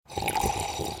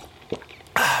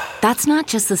That's not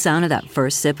just the sound of that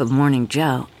first sip of Morning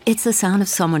Joe. It's the sound of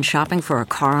someone shopping for a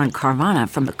car on Carvana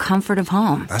from the comfort of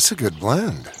home. That's a good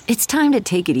blend. It's time to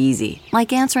take it easy,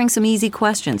 like answering some easy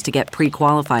questions to get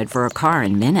pre-qualified for a car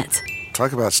in minutes.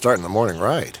 Talk about starting the morning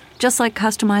right. Just like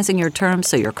customizing your terms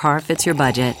so your car fits your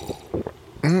budget.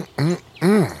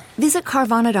 Visit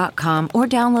Carvana.com or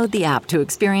download the app to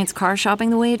experience car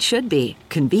shopping the way it should be.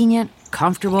 Convenient,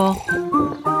 comfortable.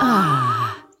 Ah.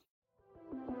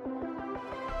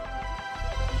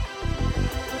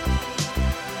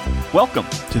 Welcome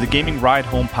to the Gaming Ride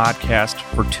Home podcast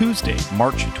for Tuesday,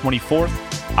 March 24th.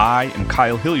 I am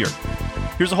Kyle Hilliard.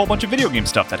 Here's a whole bunch of video game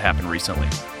stuff that happened recently.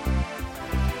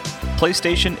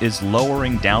 PlayStation is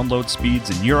lowering download speeds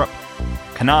in Europe.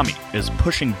 Konami is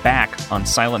pushing back on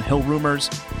Silent Hill rumors.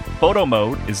 Photo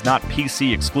mode is not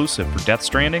PC exclusive for Death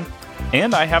Stranding.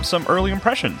 And I have some early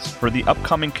impressions for the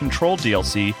upcoming Control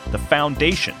DLC, The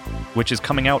Foundation, which is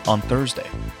coming out on Thursday.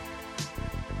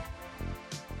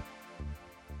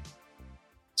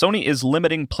 Sony is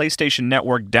limiting PlayStation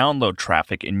Network download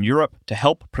traffic in Europe to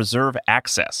help preserve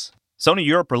access. Sony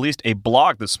Europe released a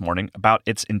blog this morning about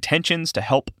its intentions to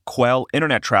help quell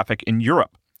internet traffic in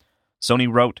Europe.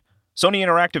 Sony wrote, Sony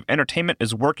Interactive Entertainment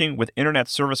is working with internet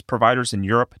service providers in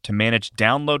Europe to manage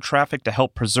download traffic to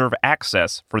help preserve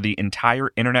access for the entire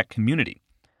internet community.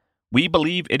 We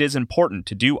believe it is important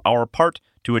to do our part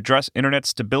to address internet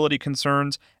stability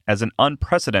concerns as an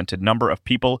unprecedented number of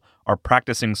people are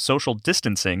practicing social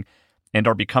distancing and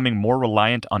are becoming more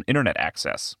reliant on internet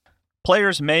access.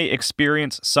 Players may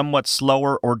experience somewhat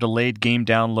slower or delayed game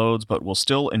downloads, but will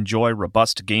still enjoy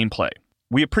robust gameplay.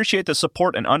 We appreciate the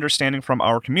support and understanding from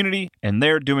our community, and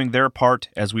they're doing their part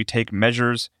as we take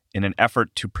measures in an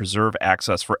effort to preserve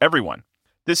access for everyone.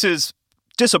 This is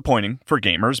disappointing for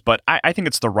gamers, but I think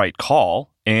it's the right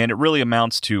call, and it really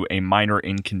amounts to a minor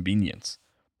inconvenience.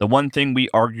 The one thing we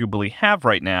arguably have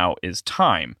right now is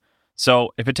time.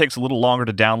 So if it takes a little longer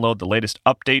to download the latest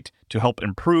update to help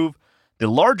improve the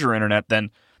larger internet,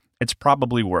 then it's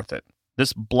probably worth it.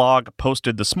 This blog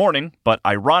posted this morning, but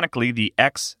ironically, the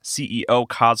ex-CEO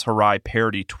Kaz Hirai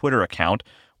parody Twitter account,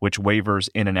 which wavers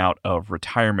in and out of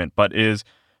retirement, but is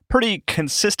pretty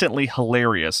consistently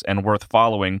hilarious and worth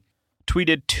following,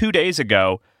 tweeted 2 days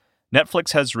ago,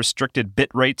 Netflix has restricted bit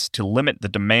rates to limit the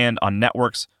demand on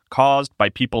networks caused by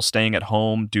people staying at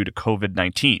home due to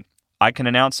COVID-19. I can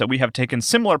announce that we have taken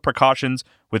similar precautions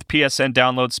with PSN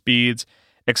download speeds,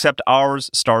 except ours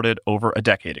started over a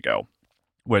decade ago.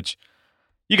 Which,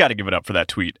 you got to give it up for that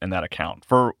tweet and that account.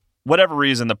 For whatever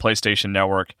reason, the PlayStation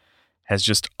Network has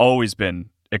just always been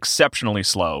exceptionally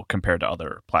slow compared to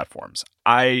other platforms.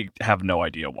 I have no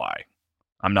idea why.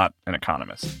 I'm not an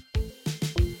economist.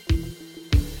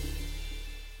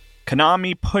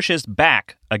 Konami pushes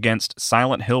back against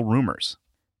Silent Hill rumors.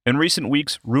 In recent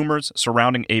weeks, rumors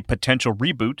surrounding a potential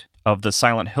reboot of the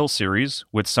Silent Hill series,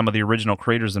 with some of the original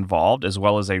creators involved, as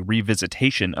well as a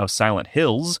revisitation of Silent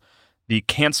Hills, the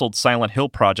canceled Silent Hill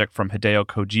project from Hideo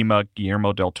Kojima,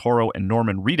 Guillermo del Toro, and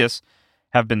Norman Reedus,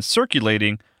 have been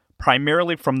circulating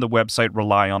primarily from the website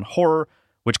Rely on Horror,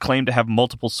 which claimed to have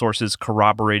multiple sources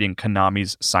corroborating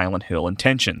Konami's Silent Hill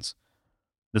intentions.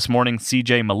 This morning,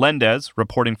 CJ Melendez,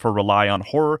 reporting for Rely on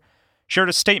Horror, shared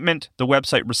a statement the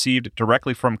website received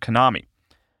directly from Konami.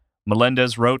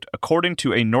 Melendez wrote, according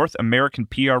to a North American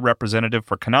PR representative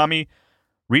for Konami,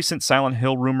 recent Silent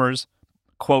Hill rumors,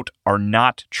 quote, are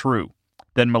not true.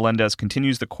 Then Melendez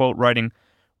continues the quote, writing,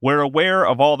 we're aware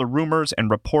of all the rumors and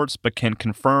reports but can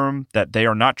confirm that they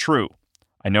are not true.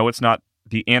 I know it's not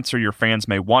the answer your fans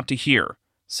may want to hear,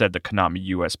 said the Konami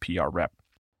US PR rep.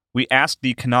 We asked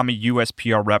the Konami US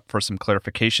PR rep for some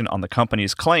clarification on the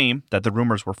company's claim that the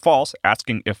rumors were false,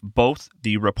 asking if both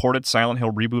the reported Silent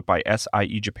Hill reboot by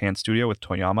SIE Japan Studio with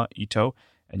Toyama, Ito,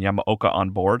 and Yamaoka on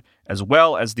board, as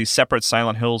well as the separate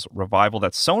Silent Hills revival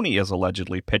that Sony is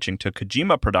allegedly pitching to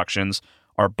Kojima Productions,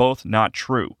 are both not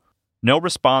true. No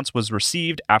response was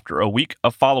received after a week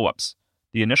of follow-ups.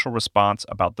 The initial response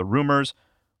about the rumors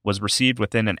was received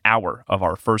within an hour of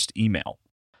our first email.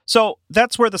 So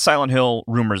that's where the Silent Hill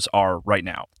rumors are right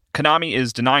now. Konami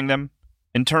is denying them.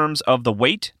 In terms of the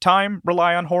wait time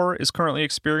Rely on Horror is currently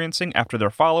experiencing after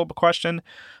their follow-up question,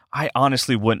 I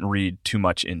honestly wouldn't read too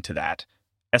much into that.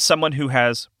 As someone who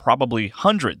has probably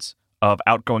hundreds of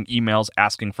outgoing emails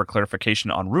asking for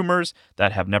clarification on rumors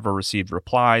that have never received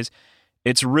replies,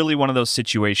 it's really one of those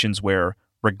situations where,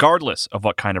 regardless of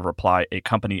what kind of reply a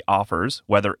company offers,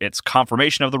 whether it's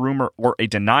confirmation of the rumor or a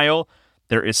denial,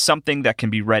 there is something that can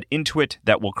be read into it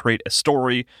that will create a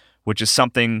story, which is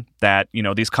something that,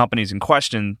 these companies in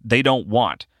question, they don't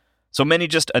want. So many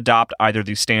just adopt either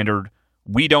the standard,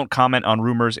 "We don't comment on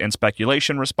rumors and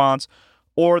speculation" response,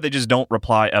 or they just don't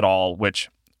reply at all, which,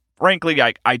 frankly,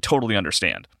 I totally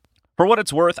understand. For what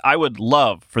it's worth, I would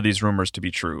love for these rumors to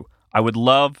be true. I would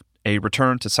love a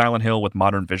return to Silent Hill with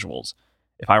modern visuals.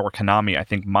 If I were Konami, I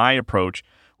think my approach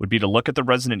would be to look at the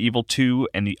Resident Evil 2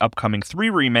 and the upcoming 3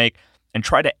 remake and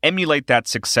try to emulate that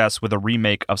success with a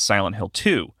remake of Silent Hill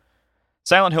 2.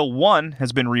 Silent Hill 1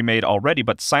 has been remade already,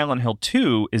 but Silent Hill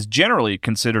 2 is generally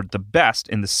considered the best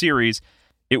in the series.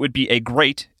 It would be a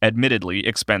great, admittedly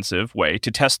expensive way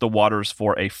to test the waters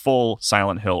for a full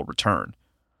Silent Hill return.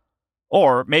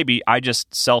 Or maybe I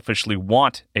just selfishly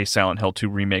want a Silent Hill 2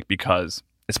 remake because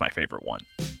it's my favorite one.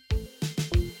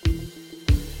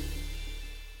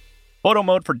 Photo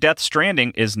mode for Death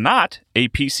Stranding is not a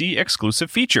PC-exclusive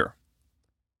feature.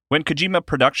 When Kojima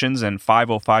Productions and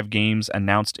 505 Games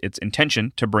announced its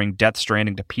intention to bring Death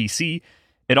Stranding to PC,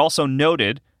 it also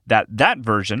noted that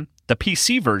version, the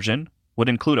PC version, would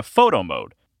include a photo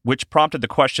mode, which prompted the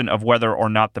question of whether or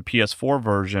not the PS4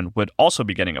 version would also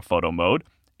be getting a photo mode,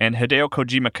 and Hideo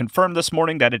Kojima confirmed this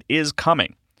morning that it is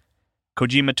coming.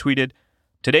 Kojima tweeted,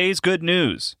 "Today's good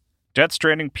news. Death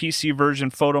Stranding PC version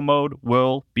photo mode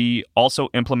will be also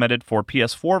implemented for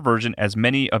PS4 version as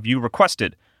many of you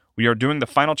requested. We are doing the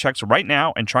final checks right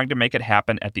now and trying to make it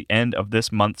happen at the end of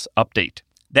this month's update."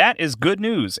 That is good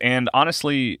news, and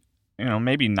honestly,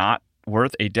 maybe not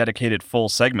worth a dedicated full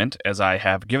segment as I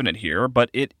have given it here, but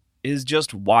it is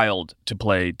just wild to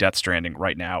play Death Stranding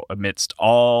right now amidst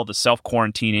all the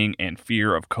self-quarantining and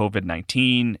fear of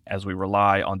COVID-19 as we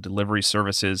rely on delivery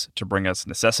services to bring us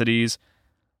necessities.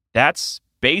 That's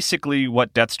basically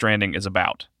what Death Stranding is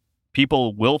about.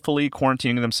 People willfully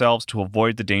quarantining themselves to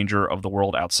avoid the danger of the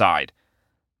world outside.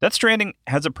 Death Stranding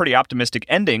has a pretty optimistic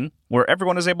ending where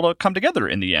everyone is able to come together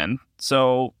in the end,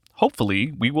 so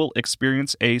hopefully we will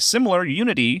experience a similar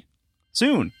unity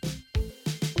soon.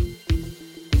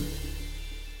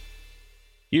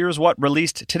 Here's what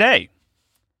released today.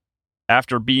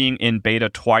 After being in beta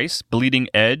twice, Bleeding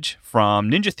Edge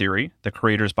from Ninja Theory, the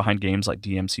creators behind games like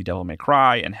DMC Devil May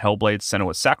Cry and Hellblade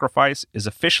Senua's Sacrifice, is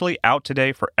officially out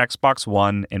today for Xbox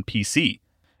One and PC.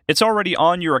 It's already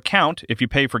on your account if you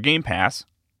pay for Game Pass.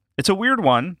 It's a weird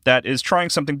one that is trying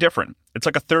something different. It's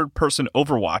like a third-person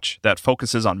Overwatch that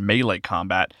focuses on melee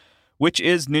combat, which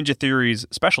is Ninja Theory's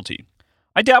specialty.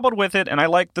 I dabbled with it and I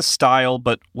like the style,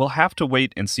 but we'll have to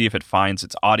wait and see if it finds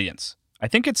its audience. I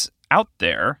think it's out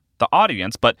there, the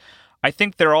audience, but I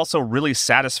think they're also really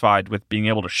satisfied with being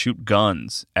able to shoot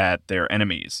guns at their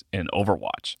enemies in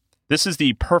Overwatch. This is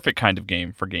the perfect kind of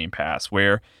game for Game Pass,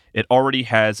 where it already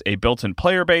has a built-in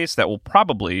player base that will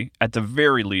probably, at the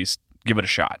very least, give it a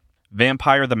shot.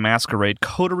 Vampire the Masquerade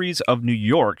Coteries of New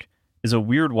York is a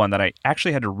weird one that I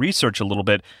actually had to research a little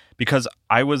bit because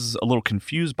I was a little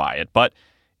confused by it. But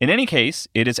in any case,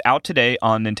 it is out today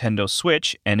on Nintendo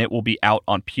Switch, and it will be out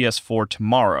on PS4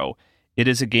 tomorrow. It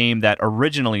is a game that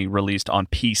originally released on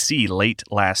PC late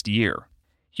last year.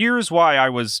 Here's why I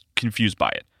was confused by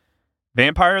it.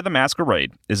 Vampire the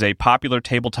Masquerade is a popular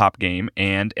tabletop game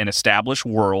and an established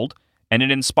world, and it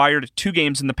inspired 2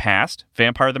 games in the past,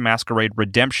 Vampire the Masquerade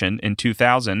Redemption in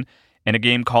 2000, and a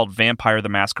game called Vampire the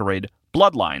Masquerade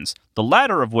Bloodlines, the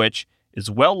latter of which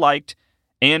is well-liked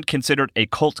and considered a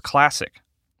cult classic.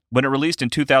 When it released in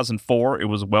 2004, it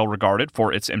was well regarded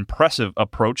for its impressive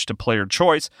approach to player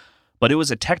choice, but it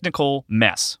was a technical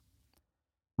mess.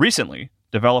 Recently,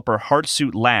 developer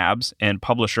Hardsuit Labs and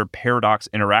publisher Paradox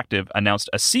Interactive announced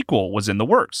a sequel was in the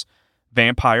works,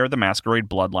 Vampire the Masquerade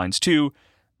Bloodlines 2,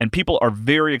 and people are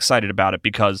very excited about it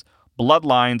because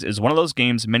Bloodlines is one of those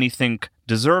games many think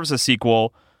deserves a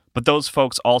sequel, but those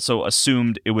folks also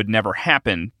assumed it would never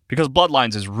happen because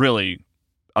Bloodlines is really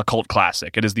a cult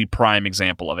classic. It is the prime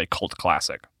example of a cult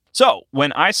classic. So,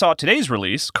 when I saw today's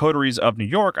release, Coteries of New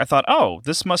York, I thought, oh,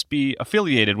 this must be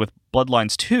affiliated with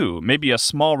Bloodlines 2, maybe a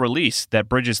small release that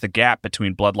bridges the gap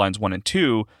between Bloodlines 1 and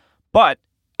 2, but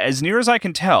as near as I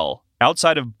can tell,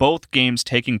 outside of both games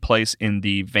taking place in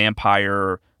the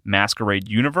Vampire Masquerade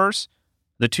universe,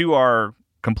 the two are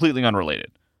completely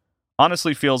unrelated.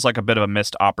 Honestly feels like a bit of a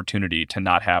missed opportunity to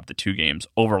not have the 2 games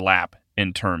overlap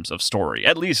in terms of story,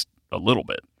 at least a little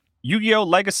bit. Yu-Gi-Oh!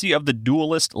 Legacy of the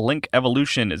Duelist Link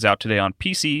Evolution is out today on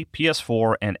PC,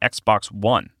 PS4, and Xbox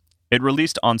One. It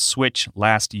released on Switch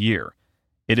last year.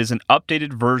 It is an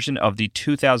updated version of the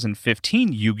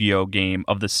 2015 Yu-Gi-Oh! Game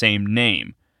of the same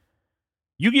name.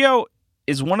 Yu-Gi-Oh!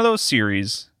 Is one of those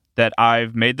series that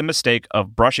I've made the mistake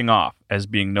of brushing off as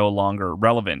being no longer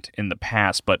relevant in the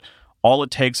past, but all it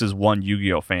takes is one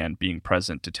Yu-Gi-Oh! Fan being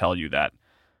present to tell you that.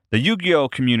 The Yu-Gi-Oh!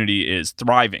 Community is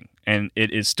thriving, and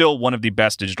it is still one of the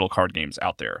best digital card games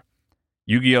out there.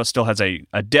 Yu-Gi-Oh! Still has a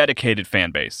dedicated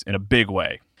fan base in a big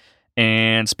way.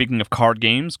 And speaking of card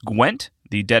games, Gwent,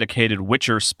 the dedicated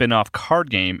Witcher spin-off card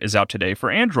game, is out today for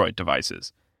Android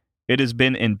devices. It has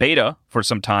been in beta for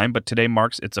some time, but today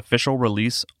marks its official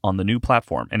release on the new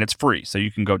platform, and it's free, so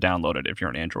you can go download it if you're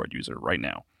an Android user right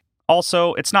now.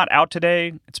 Also, it's not out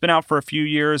today. It's been out for a few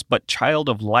years, but Child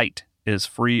of Light is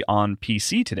free on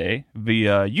PC today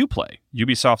via Uplay,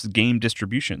 Ubisoft's game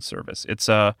distribution service. It's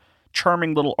a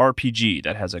charming little RPG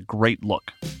that has a great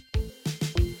look.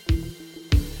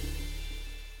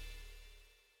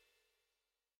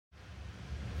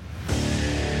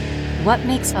 What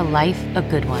makes a life a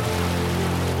good one?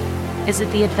 Is it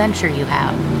the adventure you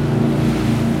have?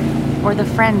 Or the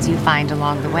friends you find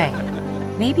along the way?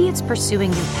 Maybe it's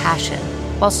pursuing your passion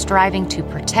while striving to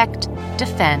protect,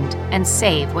 defend, and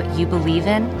save what you believe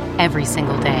in every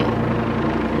single day.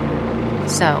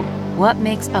 So, what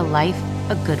makes a life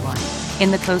a good one?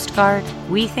 In the Coast Guard,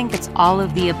 we think it's all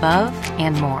of the above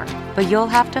and more, but you'll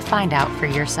have to find out for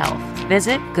yourself.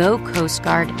 Visit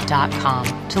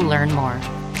gocoastguard.com to learn more.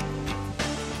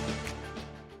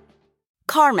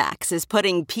 CarMax is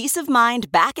putting peace of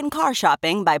mind back in car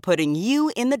shopping by putting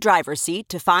you in the driver's seat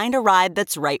to find a ride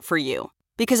that's right for you.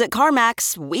 Because at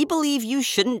CarMax, we believe you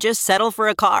shouldn't just settle for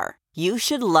a car. You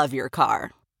should love your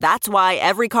car. That's why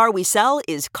every car we sell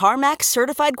is CarMax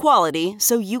certified quality,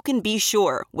 so you can be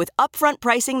sure with upfront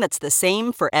pricing that's the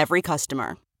same for every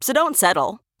customer. So don't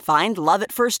settle. Find love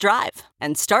at first drive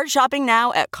and start shopping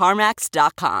now at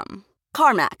CarMax.com.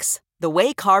 CarMax, the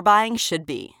way car buying should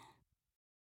be.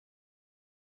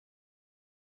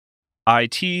 I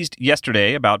teased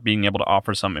yesterday about being able to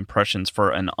offer some impressions for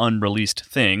an unreleased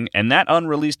thing, and that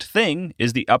unreleased thing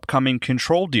is the upcoming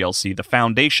Control DLC, The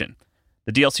Foundation.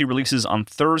 The DLC releases on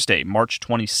Thursday, March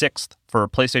 26th for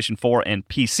PlayStation 4 and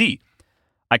PC.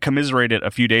 I commiserated a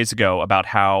few days ago about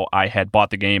how I had bought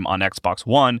the game on Xbox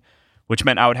One, which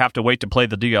meant I would have to wait to play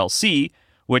the DLC,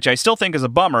 which I still think is a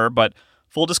bummer, but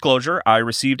full disclosure, I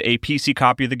received a PC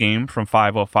copy of the game from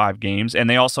 505 Games, and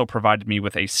they also provided me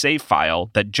with a save file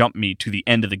that jumped me to the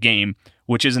end of the game,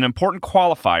 which is an important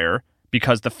qualifier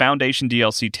because the Foundation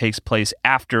DLC takes place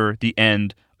after the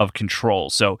end of Control.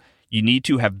 So you need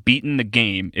to have beaten the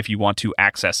game if you want to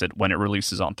access it when it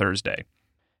releases on Thursday.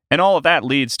 And all of that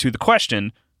leads to the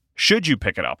question, should you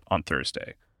pick it up on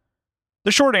Thursday?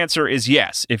 The short answer is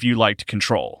yes, if you liked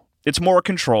Control. It's more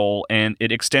Control, and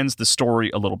it extends the story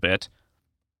a little bit.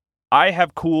 I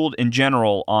have cooled in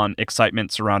general on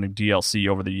excitement surrounding DLC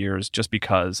over the years just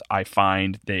because I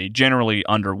find they generally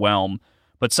underwhelm,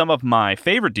 but some of my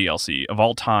favorite DLC of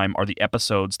all time are the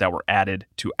episodes that were added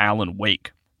to Alan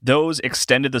Wake. Those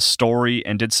extended the story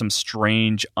and did some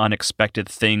strange, unexpected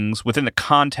things within the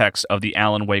context of the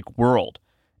Alan Wake world.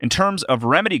 In terms of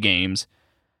Remedy games,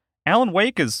 Alan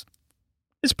Wake is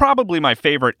probably my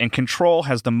favorite, and Control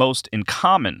has the most in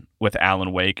common with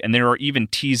Alan Wake, and there are even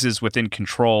teases within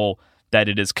Control that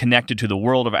it is connected to the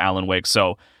world of Alan Wake,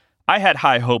 so I had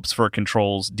high hopes for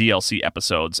Control's DLC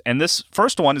episodes, and this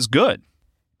first one is good.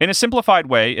 In a simplified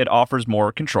way, it offers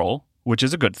more Control, which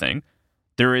is a good thing.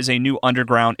 There is a new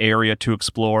underground area to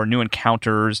explore, new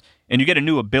encounters, and you get a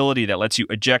new ability that lets you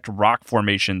eject rock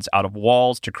formations out of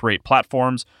walls to create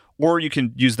platforms, or you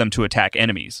can use them to attack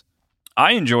enemies.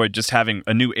 I enjoyed just having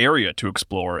a new area to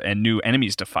explore and new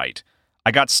enemies to fight.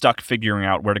 I got stuck figuring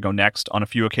out where to go next on a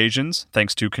few occasions,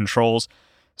 thanks to Control's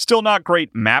still not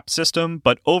great map system,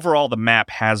 but overall the map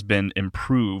has been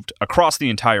improved across the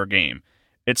entire game.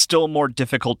 It's still more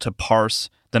difficult to parse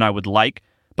than I would like,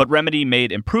 but Remedy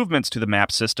made improvements to the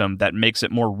map system that makes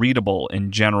it more readable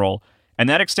in general, and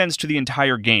that extends to the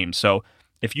entire game. So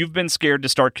if you've been scared to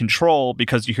start Control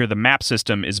because you hear the map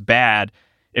system is bad,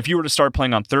 if you were to start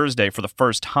playing on Thursday for the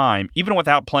first time, even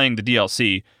without playing the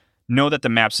DLC, know that the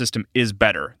map system is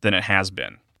better than it has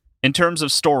been. In terms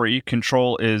of story,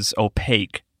 Control is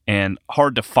opaque and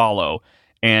hard to follow,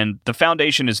 and the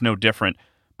Foundation is no different,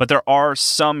 but there are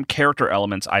some character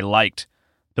elements I liked.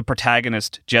 The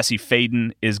protagonist, Jessie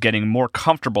Faden, is getting more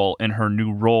comfortable in her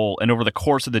new role, and over the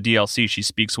course of the DLC, she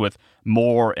speaks with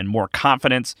more and more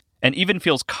confidence, and even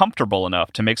feels comfortable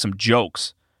enough to make some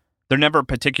jokes. They're never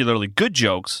particularly good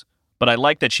jokes, but I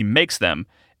like that she makes them,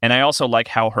 and I also like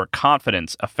how her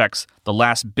confidence affects the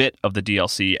last bit of the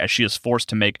DLC as she is forced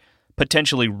to make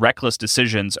potentially reckless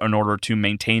decisions in order to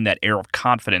maintain that air of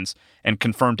confidence and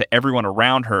confirm to everyone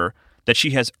around her that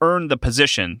she has earned the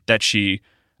position that she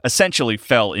essentially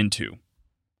fell into.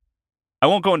 I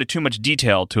won't go into too much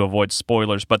detail to avoid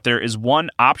spoilers, but there is one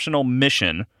optional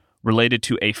mission related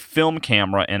to a film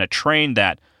camera and a train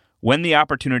that, when the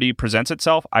opportunity presents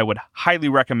itself, I would highly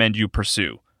recommend you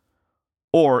pursue.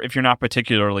 Or if you're not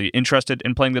particularly interested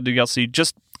in playing the DLC,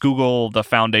 just Google the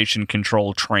Foundation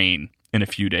Control train in a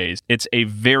few days. It's a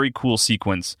very cool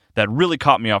sequence that really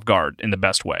caught me off guard in the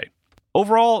best way.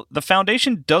 Overall, the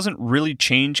Foundation doesn't really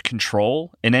change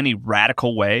Control in any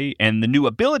radical way, and the new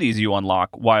abilities you unlock,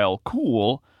 while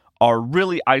cool, are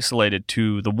really isolated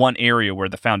to the one area where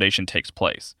the Foundation takes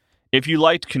place. If you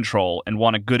liked Control and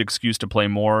want a good excuse to play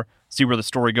more, see where the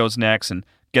story goes next, and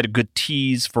get a good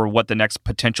tease for what the next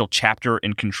potential chapter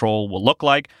in Control will look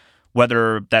like,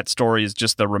 whether that story is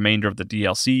just the remainder of the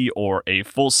DLC or a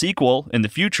full sequel in the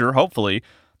future, hopefully,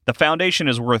 the Foundation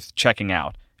is worth checking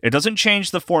out. It doesn't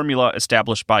change the formula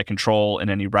established by Control in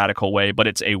any radical way, but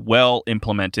it's a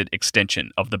well-implemented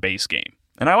extension of the base game,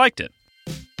 and I liked it.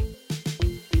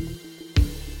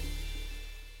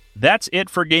 That's it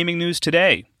for gaming news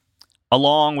today.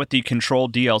 Along with the Control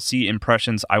DLC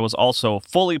impressions, I was also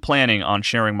fully planning on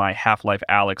sharing my Half-Life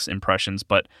Alyx impressions,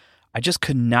 but I just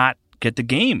could not get the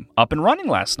game up and running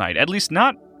last night, at least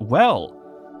not well.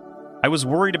 I was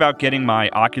worried about getting my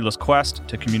Oculus Quest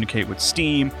to communicate with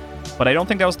Steam, but I don't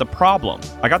think that was the problem.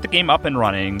 I got the game up and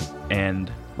running,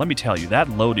 and let me tell you, that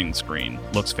loading screen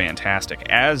looks fantastic,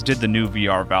 as did the new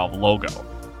VR Valve logo.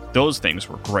 Those things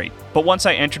were great. But once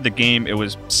I entered the game, it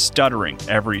was stuttering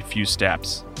every few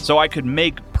steps. So I could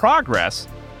make progress,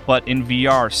 but in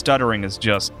VR, stuttering is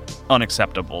just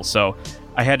unacceptable. So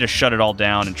I had to shut it all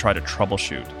down and try to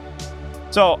troubleshoot.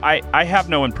 So I have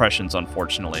no impressions,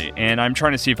 unfortunately, and I'm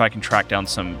trying to see if I can track down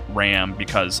some RAM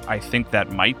because I think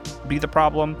that might be the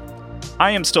problem.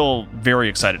 I am still very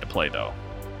excited to play, though.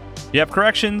 If you have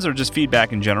corrections or just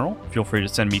feedback in general, feel free to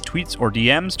send me tweets or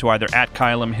DMs to either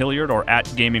 @KyleMHilliard or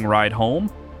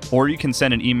 @GamingRideHome, or you can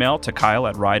send an email to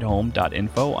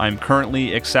kyle@ridehome.info. I'm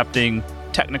currently accepting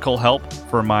technical help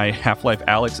for my Half-Life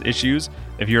Alyx issues.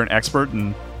 If you're an expert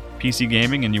in PC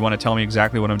gaming and you want to tell me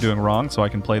exactly what I'm doing wrong so I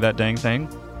can play that dang thing,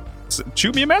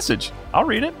 shoot me a message. I'll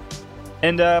read it.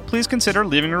 And please consider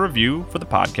leaving a review for the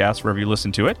podcast wherever you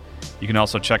listen to it. You can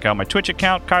also check out my Twitch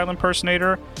account, Kyle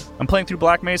Impersonator. I'm playing through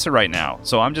Black Mesa right now,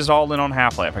 so I'm just all in on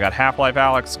Half-Life. I got Half-Life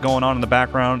Alyx going on in the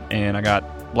background, and I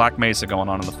got Black Mesa going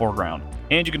on in the foreground.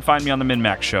 And you can find me on the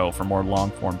MinMax Show for more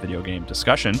long-form video game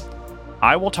discussion.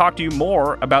 I will talk to you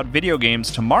more about video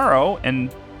games tomorrow,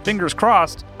 and fingers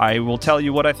crossed, I will tell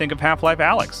you what I think of Half-Life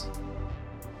Alyx.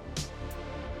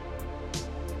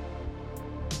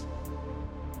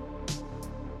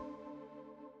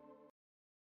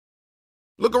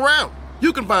 Look around.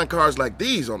 You can find cars like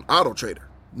these on AutoTrader.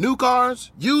 New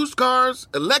cars, used cars,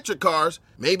 electric cars,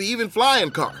 maybe even flying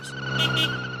cars.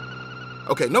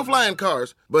 Okay, no flying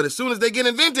cars, but as soon as they get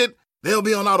invented, they'll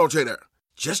be on AutoTrader.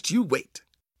 Just you wait.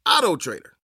 AutoTrader.